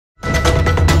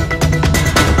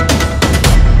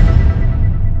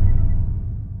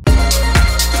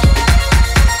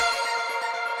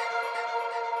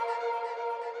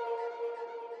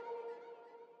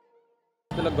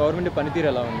Government పనితీరు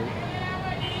ఎలా ఉంది?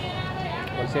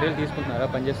 వాళ్ళు చర్యలు తీసుకుంటున్నారా,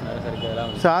 పనిచేస్తున్నారా సరిగ్గా, ఎలా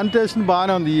ఉంది? శానిటేషన్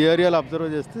బాగానే ఉంది. ఈ ఏరియాలో అబ్జర్వ్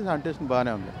చేస్తే శానిటేషన్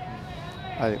బాగానే ఉంది.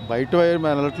 అది బయట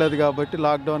మనం వెళ్ళట్లేదు కాబట్టి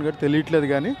లాక్డౌన్ కూడా తెలియట్లేదు,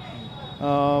 కానీ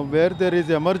wear there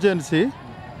is emergency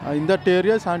in that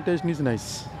area sanitation is nice.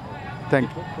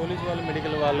 Thank you. Police వాళ్ళు,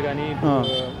 మెడికల్ వాళ్ళు కానీ,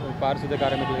 పారిశుద్ధ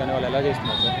కార్మికులు కానీ వాళ్ళు ఎలా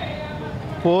చేస్తున్నారు sir?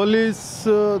 Police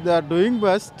they are doing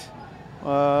best.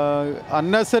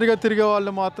 అన్నెసరీగా తిరిగే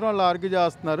వాళ్ళు మాత్రం వాళ్ళు ఆర్గ్యూ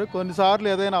చేస్తున్నారు. కొన్నిసార్లు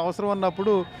ఏదైనా అవసరం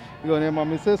ఉన్నప్పుడు ఇగో నేను మా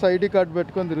మిస్సెస్ ఐడి కార్డు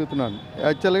పెట్టుకొని తిరుగుతున్నాను.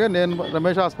 యాక్చువల్గా నేను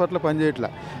రమేష్ హాస్పిటల్లో పనిచేయట్లే.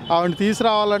 ఆవిడని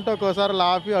తీసుకురావాలంటే ఒక్కోసారి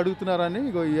లాపి అడుగుతున్నారని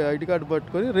ఇగో ఈ ఐడి కార్డు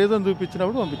పట్టుకొని రీజన్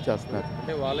చూపించినప్పుడు పంపించేస్తున్నారు.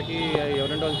 అంటే వాళ్ళకి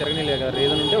ఎవరంటే వాళ్ళు తిరగని లేక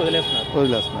రీజన్ ఉంటే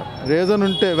వదిలేస్తున్నారు. రీజన్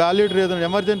ఉంటే, వ్యాలిడ్ రీజన్,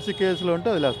 ఎమర్జెన్సీ కేసులో ఉంటే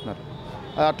వదిలేస్తున్నారు.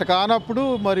 అట్లా కానప్పుడు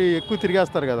మరి ఎక్కువ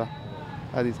తిరిగేస్తారు కదా.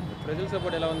 అది ప్రజల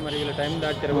సపోర్ట్ ఎలా ఉంది మరి? వీళ్ళ టైం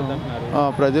దాటి తిరగొద్దంటున్నారు.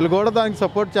 ప్రజలు కూడా దానికి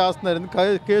సపోర్ట్ చేస్తున్నారు.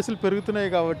 ఎందుకంటే కేసులు పెరుగుతున్నాయి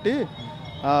కాబట్టి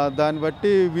దాన్ని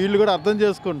బట్టి వీళ్ళు కూడా అర్థం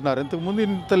చేసుకుంటున్నారు. ఇంతకుముందు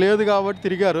ఇంత లేదు కాబట్టి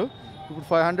తిరిగారు, ఇప్పుడు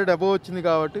 500 అబోవ్ వచ్చింది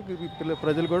కాబట్టి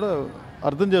ప్రజలు కూడా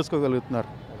అర్థం చేసుకోగలుగుతున్నారు.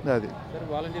 అది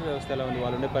వాలంటీర్ వ్యవస్థ ఎలా ఉంది?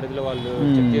 వాళ్ళు ఉండే పరిధిలో వాళ్ళు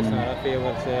చెక్ చేస్తున్నారా?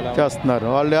 ఫేవర్స్ చేస్తున్నారు,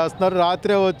 వాళ్ళు చేస్తున్నారు.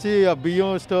 రాత్రే వచ్చి ఆ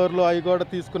బియ్యం స్టోర్లో అవి కూడా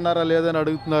తీసుకున్నారా లేదని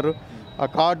అడుగుతున్నారు. ఆ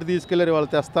కార్డు తీసుకెళ్ళారు,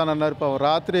 వాళ్ళు తెస్తానన్నారు.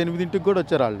 రాత్రి 8ంటికి కూడా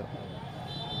వచ్చారు వాళ్ళు.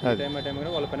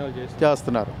 వాళ్ళ పని వాళ్ళు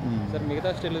చేస్తున్నారు. సార్ మిగతా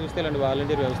స్టేట్లో చూస్తే ఇలాంటి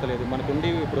వాలంటీర్ వ్యవస్థ లేదు, మనకుండి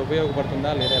ఇప్పుడు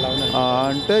ఉపయోగపడుతుందా లేదా, ఎలా ఉంది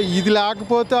అంటే ఇది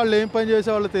లేకపోతే వాళ్ళు ఏం పని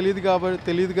చేసేవాళ్ళు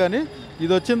తెలియదు కానీ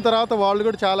ఇది వచ్చిన తర్వాత వాళ్ళు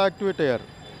కూడా చాలా యాక్టివేట్ అయ్యారు.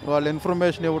 వాళ్ళు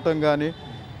ఇన్ఫర్మేషన్ ఇవ్వటం కానీ,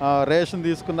 రేషన్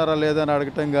తీసుకున్నారా లేదని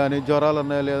అడగటం కానీ, జ్వరాలు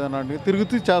ఉన్నాయా లేదని అడిగి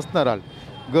తిరుగుతూ చేస్తున్నారు. వాళ్ళు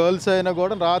గర్ల్స్ అయినా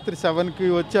కూడా రాత్రి 7కి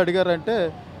వచ్చి అడిగారంటే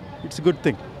ఇట్స్ గుడ్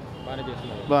థింగ్.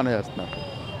 బాగానే చేస్తున్నారు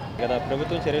కదా.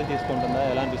 ప్రభుత్వం చర్యలు తీసుకుంటుందా,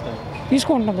 ఎలా అనిపిస్తుంది?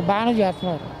 తీసుకుంటుంది, బాగానే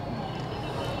చేస్తున్నారు.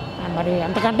 మరి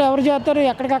అంతకంటే ఎవరు చేస్తారు?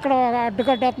 ఎక్కడికక్కడ అడ్డు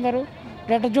కట్టేస్తున్నారు,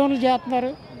 రెడ్ జోన్లు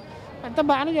చేస్తున్నారు, అంతా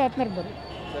బాగానే చేస్తున్నారు.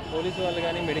 మరి పోలీసు వాళ్ళు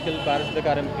కానీ, మెడికల్, పారిశుద్ధ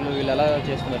కార్మికులు వీళ్ళు ఎలా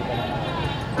చేస్తున్నారు?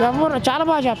 ఎవరు చాలా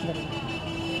బాగా చేస్తున్నారు.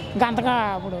 ఇంకా అంతగా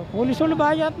ఇప్పుడు పోలీసు వాళ్ళు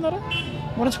బాగా చేస్తున్నారు,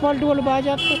 మున్సిపాలిటీ వాళ్ళు బాగా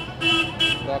చేస్తారు,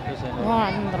 డాక్టర్స్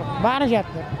అందరూ బాగానే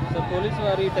చేస్తున్నారు. సో పోలీసు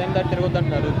వారు ఈ టైం దాటి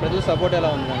తిరగొద్దంటున్నారు, ప్రజల సపోర్ట్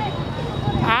ఎలా ఉంది దానికి?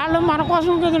 వాళ్ళు మన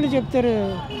కోసం కదండి చెప్తారు.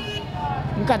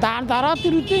 ఇంకా దాని తర్వాత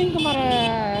తిరిగితే ఇంకా మరి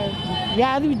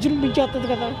వ్యాధి విజృంభించేస్తుంది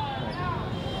కదా.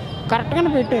 కరెక్ట్గానే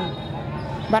పెట్టారు,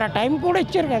 మరి ఆ టైం కూడా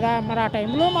ఇచ్చారు కదా. మరి ఆ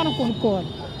టైంలో మనం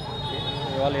కొనుక్కోవాలి.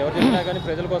 వాళ్ళు ఎవరు చెప్పినా కానీ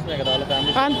ప్రజల కోసమే కదా, వాళ్ళ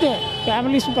ఫ్యామిలీ. అంతే,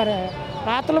 ఫ్యామిలీస్ మరి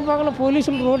రాత్రుల పగల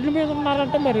పోలీసులు రోడ్ల మీద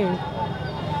ఉన్నారంటే మరి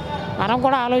మనం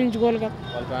కూడా ఆలోచించుకోవాలి కదా.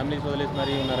 వాళ్ళ ఫ్యామిలీస్ వదిలేసి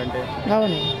మరీ ఉన్నారంటే.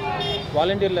 అవును.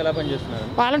 వాలంటీర్లు ఎలా పనిచేస్తున్నారు?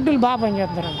 వాలంటీర్లు బాగా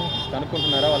పనిచేస్తున్నారండి.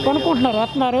 కనుక్కుంటున్నారా? కొనుక్కుంటున్నారు,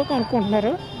 వస్తున్నారు,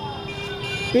 కనుక్కుంటున్నారు.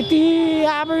 ప్రతి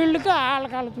 50 ఇళ్ళకి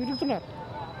వాళ్ళు తిరుగుతున్నారు,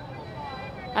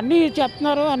 అన్నీ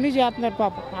చెప్తున్నారు, అన్నీ చేస్తున్నారు.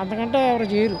 పాపం అంతకంటే ఎవరు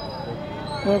చేయరు.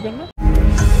 ఓకేనా?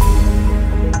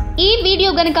 ఈ వీడియో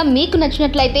గనుక మీకు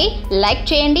నచ్చినట్లయితే లైక్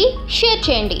చేయండి, షేర్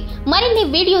చేయండి. మరిన్ని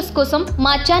వీడియోస్ కోసం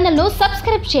మా ఛానల్ను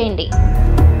సబ్స్క్రైబ్ చేయండి.